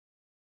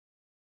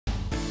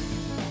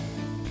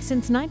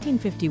Since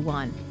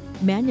 1951,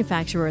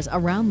 manufacturers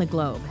around the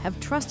globe have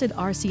trusted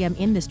RCM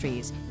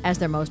Industries as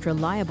their most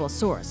reliable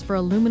source for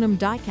aluminum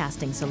die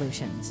casting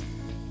solutions.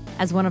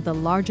 As one of the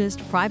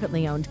largest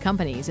privately owned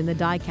companies in the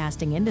die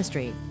casting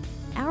industry,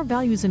 our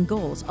values and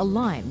goals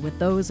align with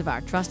those of our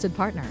trusted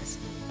partners.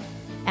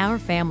 Our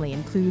family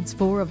includes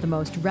 4 of the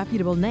most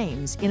reputable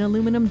names in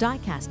aluminum die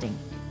casting,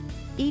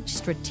 each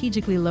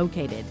strategically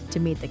located to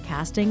meet the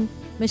casting,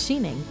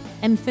 machining,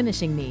 and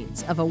finishing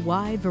needs of a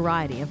wide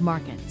variety of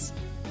markets.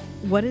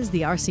 What is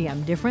the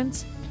RCM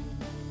difference?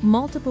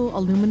 Multiple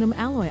aluminum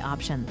alloy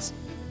options,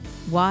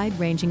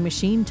 wide-ranging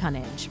machine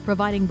tonnage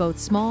providing both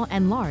small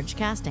and large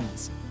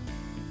castings,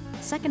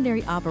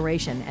 secondary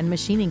operation and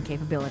machining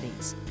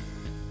capabilities,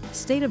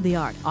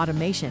 state-of-the-art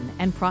automation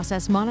and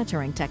process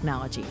monitoring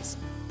technologies,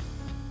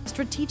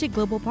 strategic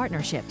global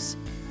partnerships,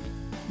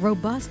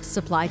 robust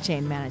supply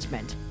chain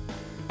management,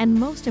 and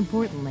most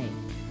importantly,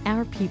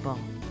 our people.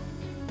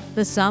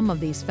 The sum of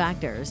these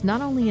factors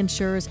not only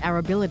ensures our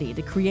ability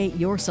to create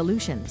your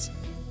solutions,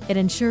 it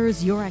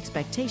ensures your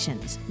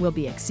expectations will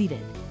be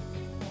exceeded.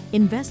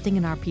 Investing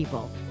in our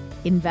people,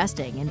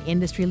 investing in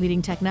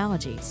industry-leading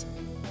technologies,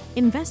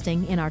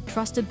 investing in our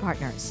trusted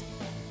partners,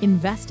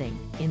 investing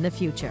in the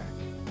future.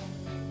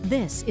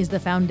 This is the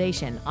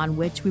foundation on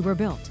which we were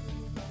built.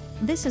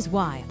 This is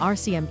why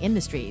RCM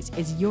Industries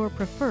is your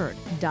preferred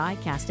die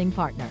casting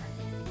partner.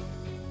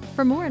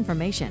 For more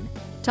information,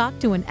 talk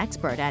to an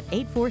expert at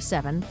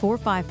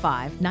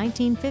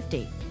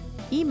 847-455-1950.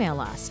 Email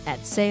us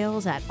at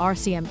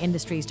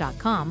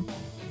sales@rcmindustries.com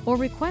or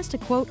request a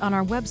quote on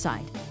our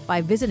website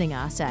by visiting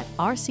us at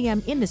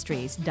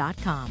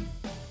rcmindustries.com.